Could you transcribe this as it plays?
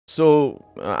So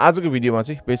आजको भिडियोमा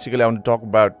चाहिँ basically I want to talk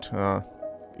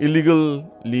about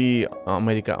illegally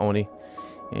America आउने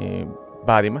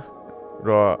बारेमा र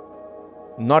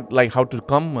not like how to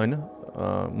come हैन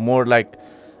more like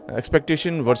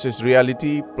expectation versus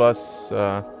reality plus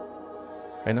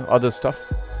हैन अदर स्टफ।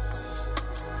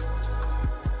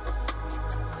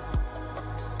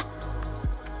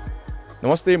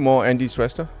 नमस्ते, म एन्डी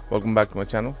Shrestha, welcome back to my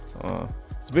channel.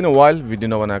 It's been a while video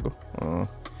नबनाएको।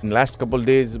 Last couple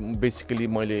days basically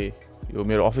मैले यो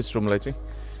मेरो अफिस रुमलाई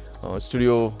चाहिँ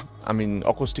स्टुडियो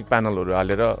अकोस्टिक प्यानलहरू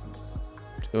हालेर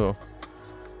त्यो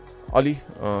अलि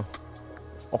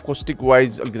अकोस्टिक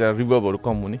वाइज अलिकति रिभर्बहरू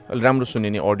कम हुने, अलि राम्रो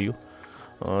सुनिने अडियो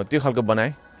त्यो खालको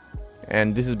बनाएँ।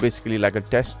 And this is basically like a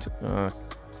test.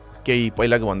 केही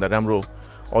पहिलाको भन्दा राम्रो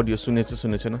अडियो सुनेछ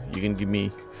छैन, you can give me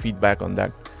feedback on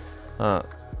that.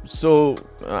 So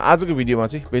आजको भिडियोमा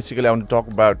चाहिँ basically I want to talk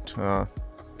about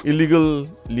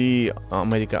illegally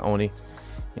America आउने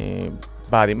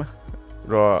बारेमा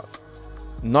र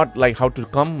not like how to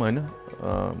come हैन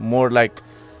more like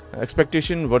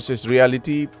expectation versus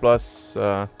reality plus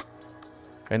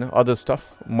हैन अदर स्टफ।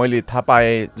 मैले थाहा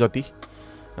पाएँ जति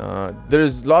there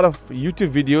is lot of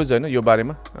YouTube videos हैन यो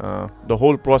बारेमा द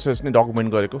होल प्रोसेस नै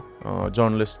डकुमेन्ट गरेको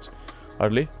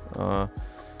जर्नलिस्टहरूले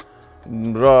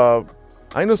र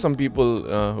I know some people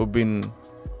who been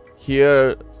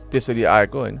here त्यसरी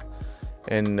आएको हैन।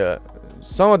 And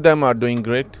some of them are doing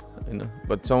great हैन,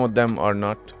 but some of them are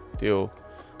not, त्यो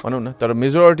भनौँ न। तर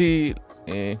मेजोरिटी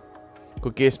को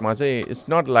केसमा चाहिँ it's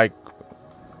not like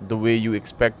the way you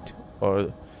expect,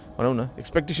 or भनौँ न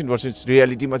एक्सपेक्टेसन भर्सेस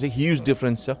रियालिटीमा चाहिँ ह्युज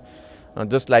डिफ्रेन्स छ।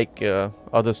 Just like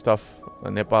other stuff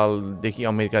नेपालदेखि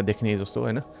America देख्ने जस्तो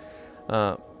हैन।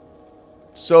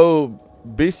 सो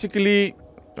बेसिकली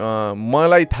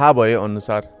मलाई थाहा भए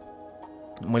अनुसार,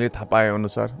 मैले थाहा पाए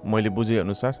अनुसार, मैले बुझे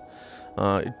अनुसार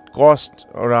इट कस्ट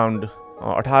अराउन्ड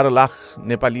 18 लाख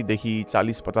नेपालीदेखि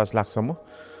 40-50 लाखसम्म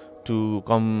टु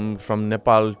कम फ्रम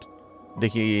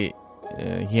नेपालदेखि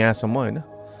यहाँसम्म हैन।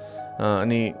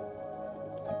 अनि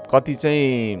कति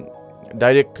चाहिँ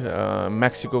डाइरेक्ट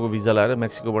मेक्सिको भिजा लाएर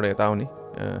मेक्सिकोबाट यता आउने,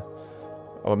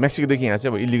 अब मेक्सिकोदेखि यहाँ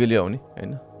चाहिँ अब इलिगली आउने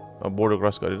हैन, बोर्डर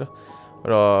क्रस गरेर।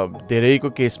 र धेरैको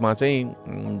केसमा चाहिँ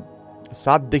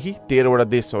 7देखि 13वटा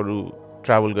देशहरू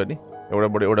ट्राभल गर्ने,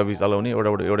 एउटाबाट एउटा भिजा लाउने,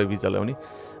 एउटाबाट एउटा भिजा लाउने।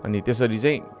 अनि त्यसरी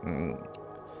चाहिँ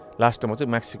लास्टमा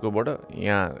चाहिँ मेक्सिकोबाट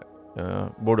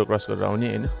यहाँ बोर्डर क्रस गरेर आउने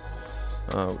हैन।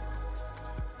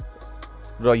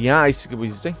 र यहाँ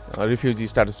आइसकेपछि चाहिँ रिफ्युजी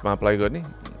स्ट्याटसमा अप्लाई गर्ने,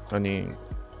 अनि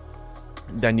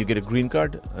then you get a green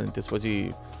card. अनि त्यसपछि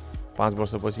 5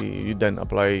 वर्षपछि you then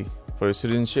apply for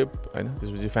citizenship हैन।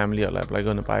 त्यसपछि फ्यामिलीहरूलाई अप्लाई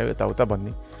गर्न पायो यताउता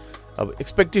भन्ने। अब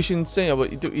एक्सपेक्टेसन्स चाहिँ अब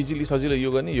त्यो इजिली सजिलो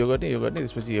यो गर्ने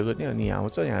त्यसपछि यो गर्ने, अनि यहाँ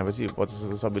आउँछ, यहाँ आएपछि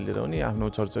 50,000 सबै लिएर आउने, आफ्नो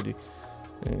छोरछोरी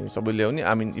सबै ल्याउने।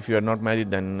 If you are not married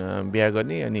then बिहा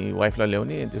गर्ने, अनि वाइफलाई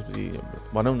ल्याउने, अनि त्यसपछि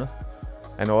भनौँ न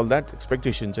एन्ड अल द्याट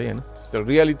एक्सपेक्टेसन चाहिँ हैन। तर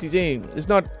रियालिटी चाहिँ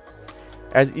it's not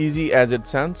as easy as it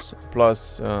sounds. Plus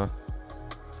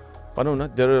भनौँ न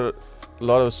there are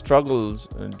lot of struggles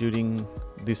during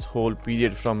this whole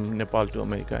period from Nepal to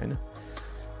America हैन।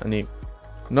 अनि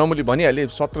नर्मली भनिहालेँ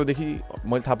 17देखि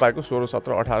मैले थाहा पाएको 16,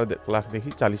 17, 18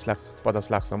 लाखदेखि 40 लाख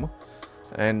 50 लाखसम्म।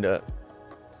 एन्ड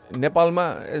नेपालमा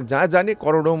जहाँ जाने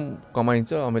करोडौँ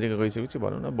कमाइन्छ। अमेरिका गइसकेपछि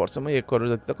भनौँ न वर्षमा 1 करोड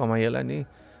जति त कमाइएला नि,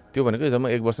 त्यो भनेको जम्मा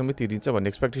 1 वर्षमै तिरिन्छ भन्ने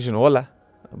एक्सपेक्टेसन होला।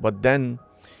 बट देन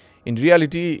इन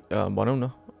रियालिटी भनौँ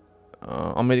न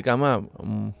अमेरिकामा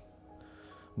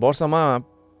वर्षमा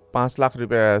 5 लाख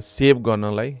रुपियाँ सेभ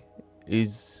गर्नलाई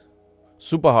इज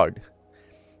सुपर हार्ड।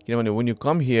 किनभने when you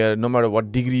come here, no matter what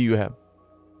degree you have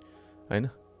हैन,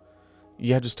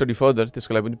 you have to study further।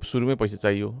 त्यसको लागि पनि सुरुमै पैसा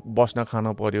चाहियो, बस्न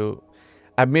खान पर्यो।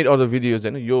 आई मेड अदर भिडियोज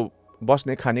हैन, यो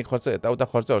बस्ने खाने खर्च यताउता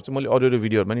खर्चहरू चाहिँ मैले अरू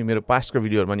भिडियोहरूमा नि, मेरो पास्टको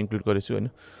भिडियोहरूमा नि इन्क्लुड गरेको छु हैन,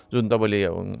 जुन तपाईँले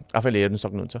आफैले हेर्न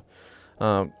सक्नुहुन्छ।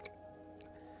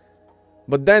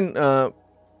 बट देन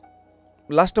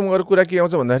लास्ट टाइम गरेको कुरा के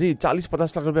आउँछ भन्दाखेरि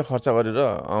 40-50 लाख रुपियाँ खर्च गरेर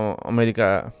अमेरिका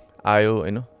आयो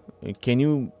हैन, can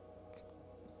you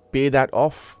pay that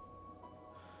of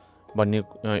भन्ने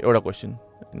एउटा क्वेसन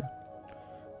हैन।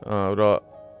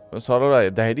 र सरल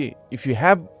हेर्दाखेरि इफ यु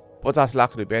हेभ 50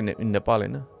 लाख रुपियाँ इन नेपाल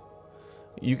हैन,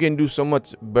 you can do so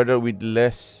much better with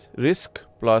lace risk.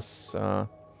 Plus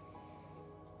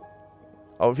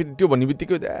अब फेरि त्यो भन्ने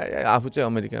बित्तिकै आफू चाहिँ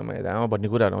अमेरिकामा हेर भन्ने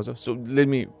कुराहरू आउँछ। सो लेट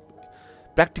मी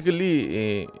प्र्याक्टिकल्ली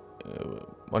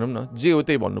भनौँ न जे हो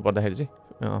त्यही भन्नुपर्दाखेरि चाहिँ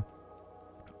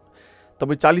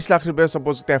तपाईँ 40 लाख रुपियाँ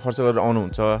सपोज त्यहाँ खर्च गरेर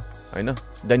आउनुहुन्छ हैन,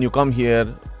 देन यु कम हियर,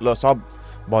 ल सब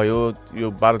भयो यो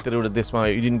 12-13वटा देशमा,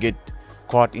 you didn't get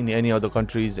cut in any other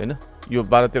countries हैन, यो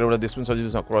 12-13वटा देश पनि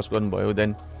सजिलोसँग क्रस गर्नुभयो।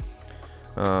 देन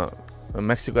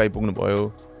मेक्सिको आइपुग्नु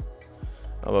भयो,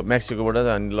 अब मेक्सिकोबाट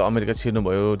अनि अमेरिका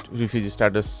छिर्नुभयो रिफ्युजी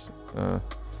स्ट्याटस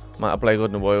मा अप्लाई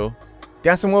गर्नुभयो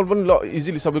त्यहाँसम्म पनि ल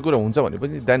इजिली सबै कुरा हुन्छ भने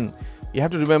पनि then you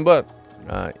have to remember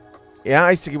यहाँ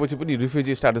आइसकेपछि पनि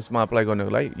रिफ्युजी स्ट्याटसमा अप्लाई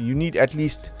गर्नको लागि यु निड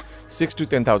एटलिस्ट $6,000 to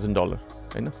 $10,000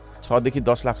 होइन 6 देखि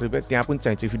 10 लाख रुपियाँ त्यहाँ पनि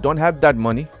चाहिन्छ if you don't have that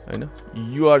money होइन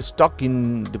you are stuck in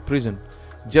the prison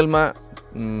जेलमा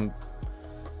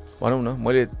भनौँ न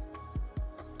मैले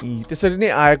त्यसरी नै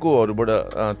आएकोहरूबाट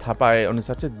थाहा पाए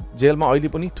अनुसार चाहिँ जेलमा अहिले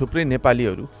पनि थुप्रै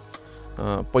नेपालीहरू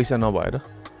पैसा नभएर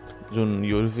जुन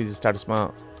यो रिफ्युजी स्ट्याटसमा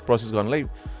प्रोसेस गर्नलाई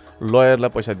लयरलाई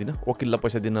पैसा दिन वकिललाई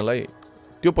पैसा दिनलाई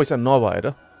त्यो पैसा नभएर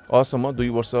अझसम्म 2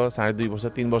 वर्ष 2.5 वर्ष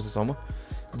 3 वर्षसम्म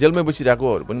जेलमै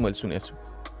बसिरहेकोहरू पनि मैले सुनेको छु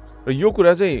र यो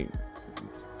कुरा चाहिँ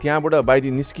त्यहाँबाट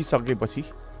बाहिर निस्किसकेपछि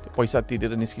पैसा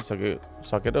तिरेर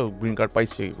निस्किसकेर ग्रिन कार्ड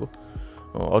पाइसकेको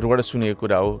अरूबाट सुनेको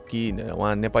कुरा हो कि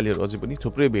उहाँ नेपालीहरू अझै पनि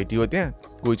थुप्रै भेटियो त्यहाँ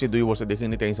कोही चाहिँ 2 वर्षदेखि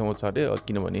नै त्यहीँसम्म छ अरे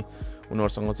किनभने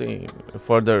उनीहरूसँग चाहिँ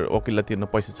फर्दर वकिललाई तिर्न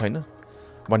पैसा छैन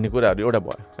भन्ने कुराहरू एउटा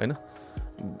भयो होइन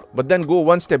but then go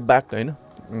one step back होइन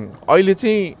अहिले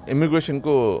चाहिँ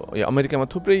इमिग्रेसनको अमेरिकामा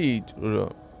थुप्रै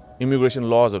इमिग्रेसन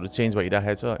लजहरू चेन्ज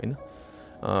भइरहेको छ होइन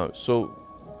so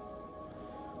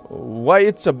why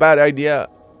it's a bad idea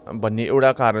भन्ने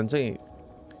एउटा कारण चाहिँ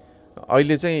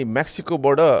अहिले चाहिँ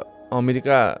मेक्सिकोबाट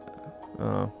अमेरिका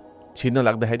छिर्न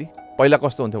लाग्दाखेरि पहिला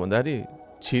कस्तो हुन्थ्यो भन्दाखेरि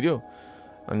छिर्यो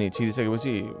अनि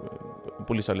छिरिसकेपछि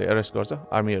पुलिसहरूले एरेस्ट गर्छ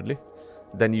आर्मीहरूले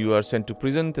then you are saint to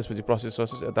prison त्यसपछि प्रोसेस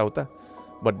यताउता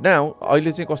बट नाउ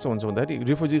अहिले चाहिँ कस्तो हुन्छ भन्दाखेरि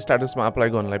रिफ्युजी स्ट्याटसमा अप्लाई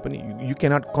गर्नलाई पनि you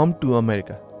cannot come to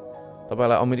America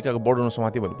तपाईँलाई अमेरिकाको बोर्डरमा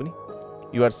समात्यो भने पनि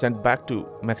you are saint back to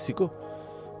Mexico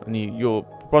अनि यो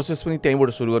प्रोसेस पनि त्यहीँबाट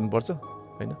सुरु गर्नुपर्छ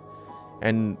होइन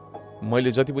एन्ड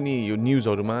मैले जति पनि यो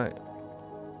न्युजहरूमा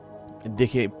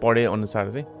देखेँ पढे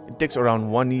अनुसार चाहिँ it takes around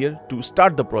 1 year to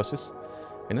start the process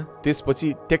होइन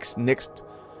त्यसपछि takes next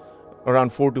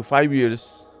around 4 to 5 years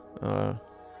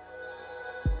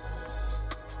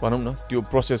भनौँ न त्यो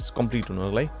प्रोसेस कम्प्लिट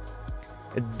हुनलाई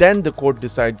देन द कोर्ट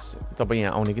डिसाइड्स तपाईँ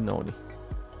यहाँ आउने कि नआउने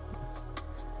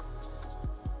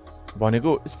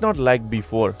भनेको इट्स नट लाइक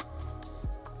बिफोर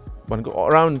भनेको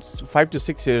अराउन्ड 5 to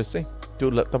 6 years चाहिँ त्यो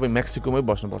तपाईँ मेक्सिकोमै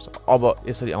बस्नुपर्छ अब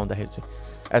यसरी आउँदाखेरि चाहिँ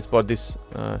एज पर दिस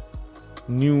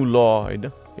न्यू ल होइन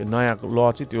यो नयाँ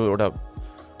ल चाहिँ त्यो एउटा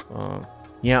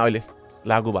यहाँ अहिले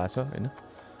लागू भएको छ होइन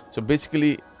so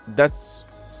basically that's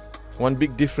one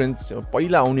big difference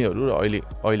पहिला आउनेहरू र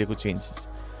अहिलेको चेन्जेस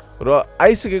र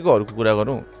आइसकेकोहरूको कुरा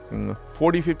गरौँ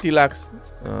 40-50 लाख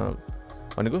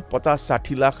भनेको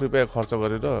 50-60 लाख रुपियाँ खर्च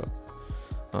गरेर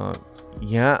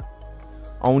यहाँ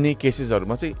आउने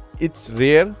केसेसहरूमा चाहिँ इट्स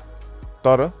रेयर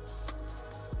तर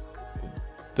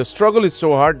the struggle is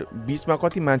so hard बिचमा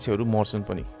कति मान्छेहरू मर्छन्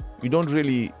पनि you don't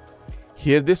really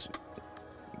here this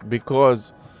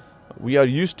because we are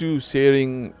use to sharing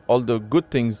all the good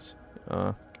things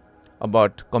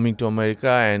about coming to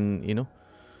America and you know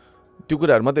त्यो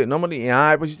कुराहरू मात्रै नर्मली यहाँ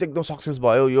आएपछि चाहिँ एकदम सक्सेस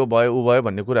भयो यो भयो ऊ भयो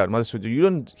भन्ने कुराहरू मात्रै सोध्छु you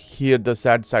don't here the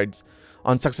sad sides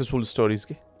unsuccessful stories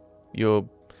के यो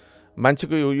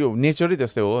मान्छेको यो नेचरै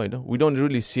त्यस्तै हो होइन we don't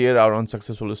really share our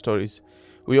unsuccessful stories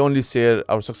we only share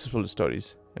our successful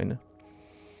stories होइन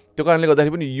त्यो कारणले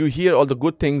गर्दाखेरि पनि you hear all the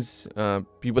good things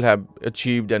people have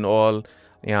अचिभड and all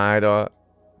यहाँ आएर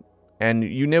and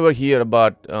you never here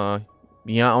about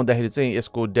यहाँ आउँदाखेरि चाहिँ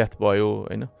यसको डेथ भयो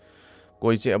होइन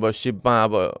कोही चाहिँ अब सिपमा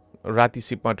अब राति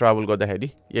सिपमा ट्राभल गर्दाखेरि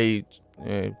यही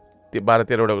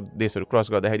 12-13वटा देशहरू क्रस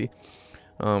गर्दाखेरि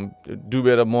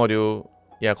डुबेर मर्यो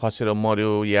या खसेर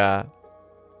मर्यो या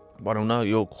भनौँ न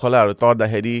यो खोलाहरू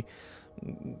तर्दाखेरि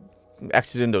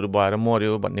एक्सिडेन्टहरू भएर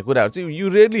मर्यो भन्ने कुराहरू चाहिँ यु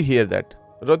रेयरली हियर द्याट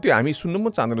र त्यो हामी सुन्नु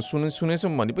पनि चाहँदैनौँ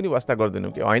सुनेछौँ भने पनि वास्ता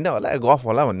गर्दैनौँ कि होइन होला गफ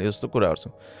होला भन्ने जस्तो कुराहरू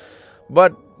छ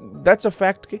बट द्याट्स अ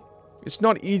फ्याक्ट के इट्स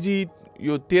नट इजी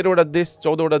यो 13वटा देश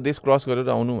 14वटा देश क्रस गरेर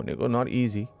आउनु भनेको not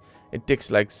easy it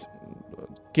takes like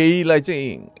केहीलाई चाहिँ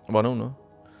भनौँ न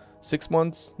 6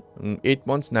 months 8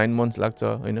 months 9 months लाग्छ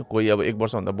होइन कोही अब 1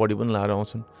 वर्षभन्दा बढी पनि लाएर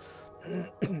आउँछन्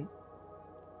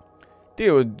त्यही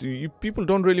हो people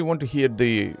don't really want to hear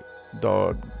the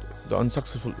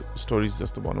unsuccessful stories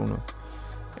जस्तो भनौँ न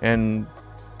एन्ड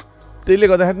त्यसले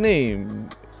गर्दाखेरि नै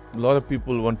lot of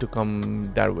people want to come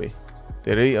that way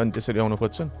धेरै अनि त्यसरी आउन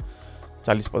खोज्छन्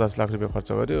 40-50 लाख रुपियाँ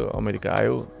खर्च गर्यो अमेरिका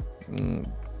आयो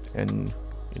and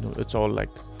you know it's all like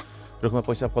रुखमा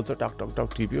पैसा फल्छ टक टक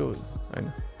टक टिप्यो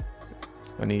होइन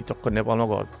अनि टक्क नेपालमा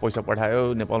घर पैसा पठायो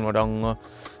नेपालमा डङ्ग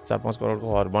 4-5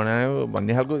 करोडको घर बनायो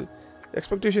भन्ने खालको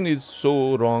expectation is so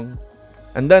wrong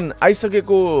and then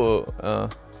आइसकेको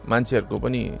मान्छेहरूको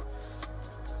पनि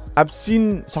I have seen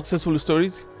successful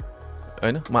stories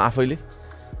होइन म आफैले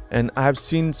and I have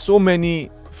seen so many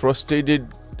frustrated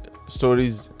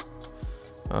stories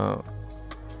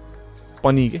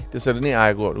पनि के त्यसरी नै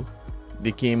आएकोहरू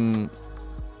they came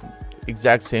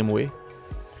exact same way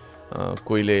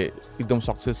कोहीले एकदम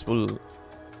successful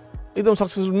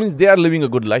means they are living a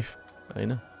good life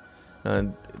हैन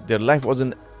their life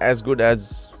wasn't as good as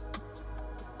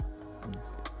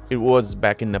it was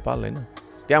back in Nepal हैन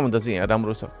त्यहाँभन्दा चाहिँ यहाँ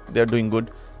राम्रो छ they are doing good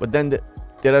but then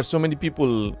there are so many people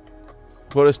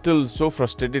who are still so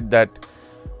frustrated that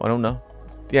भनौँ न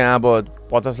त्यहाँ अब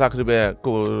 50 लाख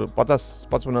रुपियाँको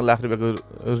 50-55 लाख रुपियाँको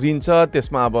ऋण छ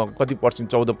त्यसमा अब कति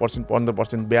पर्सेन्ट 14%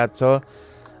 15% ब्याज छ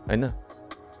हैन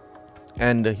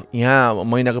एन्ड यहाँ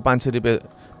महिनाको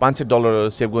 $500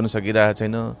 सेभ गर्न सकिरहेको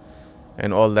छैन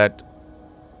एन्ड अल द्याट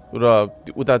र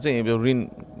उता चाहिँ ऋण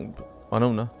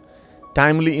भनौँ न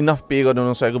टाइमली इनफ पे गर्न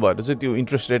नसकेको भएर चाहिँ त्यो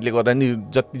इन्ट्रेस्ट रेटले गर्दा नि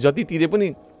जति तिरे पनि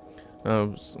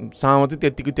सामा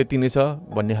चाहिँ त्यति नै छ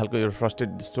भन्ने खालको एउटा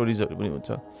फ्रस्ट्रेटेड स्टोरिजहरू पनि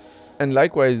हुन्छ and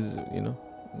likewise you know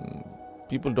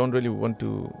people don't really want to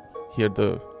hear the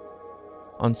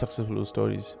unsuccessful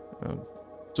stories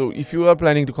so if you are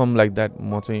planning to come like that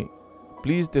म चाहिँ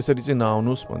प्लिज त्यसरी चाहिँ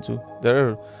नआउनुहोस् भन्छु there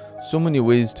are so many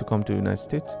ways to come to United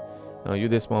states यो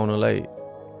देशमा आउनलाई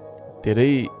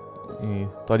धेरै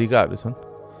तरिकाहरू छन्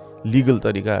लिगल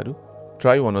तरिकाहरू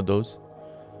ट्राई वान अफ दोज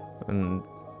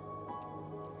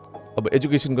अब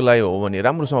एजुकेसनको लागि हो भने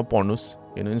राम्रोसँग पढ्नुहोस्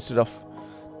इन्स्टेड अफ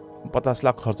 50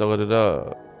 लाख खर्च गरेर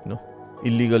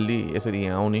इलिगल्ली यसरी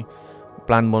यहाँ आउने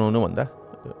प्लान बनाउनु भन्दा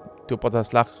त्यो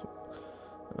 50 लाख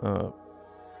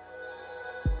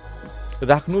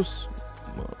राख्नुहोस्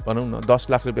भनौँ न 10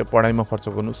 लाख रुपियाँ पढाइमा खर्च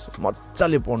गर्नुहोस्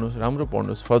मजाले पढ्नुहोस् राम्रो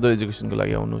पढ्नुहोस् फर्दर एजुकेसनको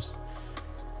लागि आउनुहोस्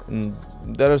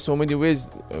there are so many ways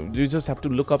you just have to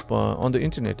look up on the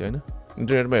internet हैन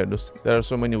इन्टरनेटमा हेर्नुहोस् there are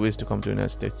so many ways to come to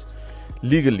United states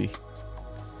legally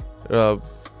र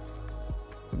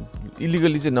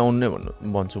इलिगली चाहिँ नआउनु नै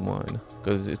भन्छु म हैन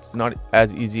because it's not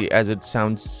as easy as it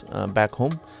sounds back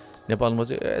home नेपालमा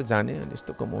चाहिँ जाने अनि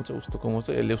यस्तो कमाउँछ उस्तो कमाउँछ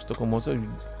यसले उस्तो कमाउँछ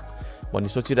भन्ने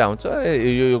सोचिरहेको हुन्छ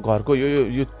यो घरको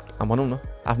यो भनौँ न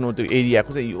आफ्नो त्यो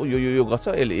एरियाको चाहिँ यो गर्छ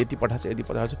यसले यति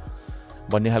पठाएको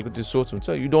भन्ने खालको त्यो सोच हुन्छ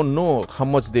you don't know how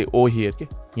much they oh here के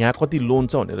यहाँ कति लोन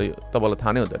छ भनेर तपाईँलाई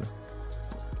थाहा नै हुँदैन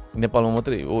नेपालमा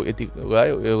मात्रै ओ यति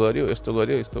गयो यो गर्यो यस्तो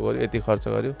गर्यो यति खर्च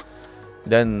गर्यो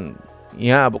देन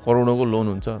यहाँ अब करोडौँको लोन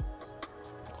हुन्छ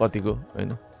कतिको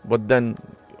हैन but then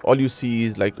all you C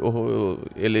is like ओहो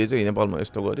यसले चाहिँ नेपालमा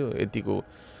यस्तो गर्यो यतिको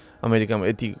अमेरिकामा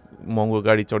यति महँगो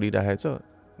गाडी चढिरहेको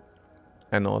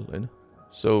छ एन्ड अल हैन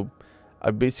so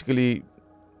I basically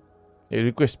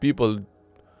request people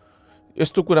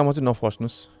यस्तो कुरामा चाहिँ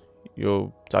नफस्नुहोस् यो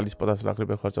 40-50 लाख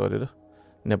रुपियाँ खर्च गरेर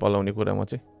नेपाल आउने कुरामा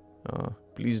चाहिँ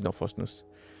please नफस्नुहोस्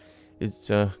it's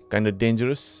kind of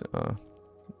dangerous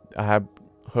I have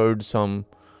heard some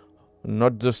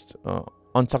not just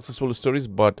unsuccessful stories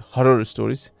but horror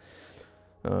stories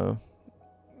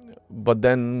but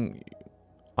then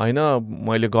हैन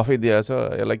मैले गफै दिएको छ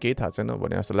यसलाई केही थाहा छैन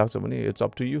भने जस्तो लाग्छ भने it's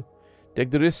up to you take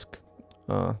the risk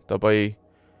तपाईँ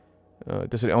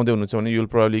त्यसरी आउँदै हुनुहुन्छ भने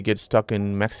you'll probably get stuck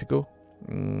in Mexico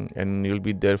and you'll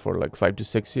be there for like 5 to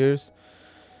 6 years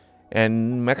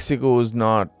and Mexico is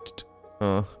not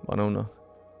भनौँ न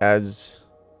as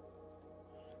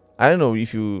I don't know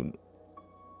if you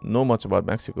know much about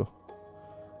Mexico.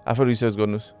 After research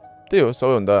गर्नुस् त्यही हो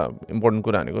सबैभन्दा इम्पोर्टेन्ट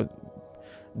कुरा भनेको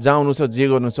जहाँ आउनु छ जे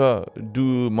गर्नु छ डु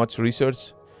मच रिसर्च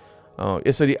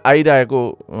यसरी आइरहेको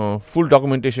फुल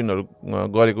डकुमेन्टेसनहरू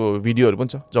गरेको भिडियोहरू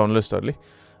पनि छ जर्नलिस्टहरूले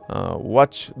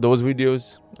वाच दोज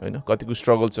भिडियोज हैन कतिको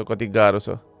स्ट्रगल छ कति गाह्रो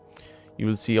छ you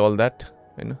will see all that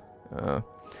हैन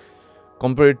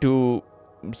compare to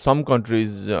some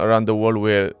countries around the world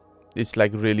where it's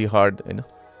like really hard हैन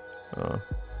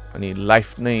अनि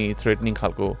लाइफ नै थ्रेटनिङ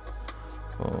खालको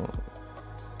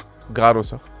गाह्रो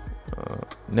छ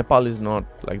Nepal is not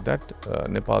like that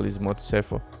Nepal is much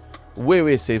safer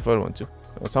way safer भन्छु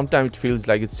sometime it feels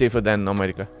like it's safer than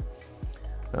America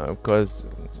because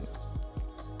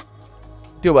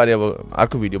त्यो बारे अब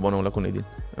अर्को भिडियो बनाउला कुनै दिन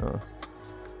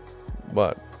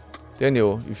बट त्यही नै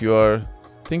हो if you are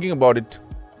thinking about it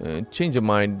change your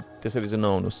mind त्यसरी चाहिँ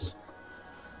नआउनुहोस्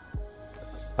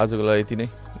आजको लागि यति नै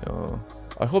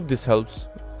I hope this helps.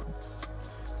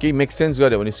 केही मेक सेन्स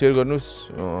गर्यो भने सेयर गर्नुहोस्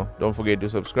don't forget to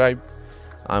subscribe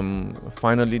I'm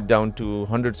finally down to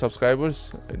 100 subscribers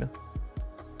हैन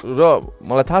र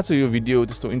मलाई थाहा छ यो भिडियो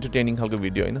त्यस्तो इन्टरटेनिङ खालको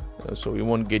भिडियो हैन so you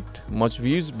won't get much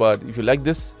views but if you like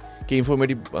this के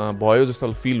इन्फर्मेटिभ भयो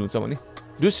जस्तो फिल हुन्छ भने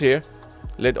do share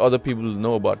let other people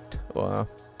know about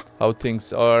how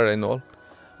things R and all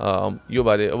यो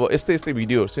बारे अब यस्तै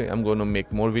भिडियोहरू चाहिँ आम gonna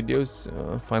make more videos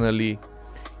finally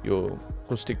यो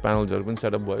acoustic panelsहरू पनि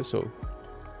सेटअप भयो so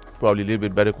probably a little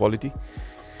bit better quality.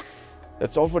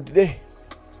 That's all for today.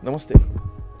 Namaste.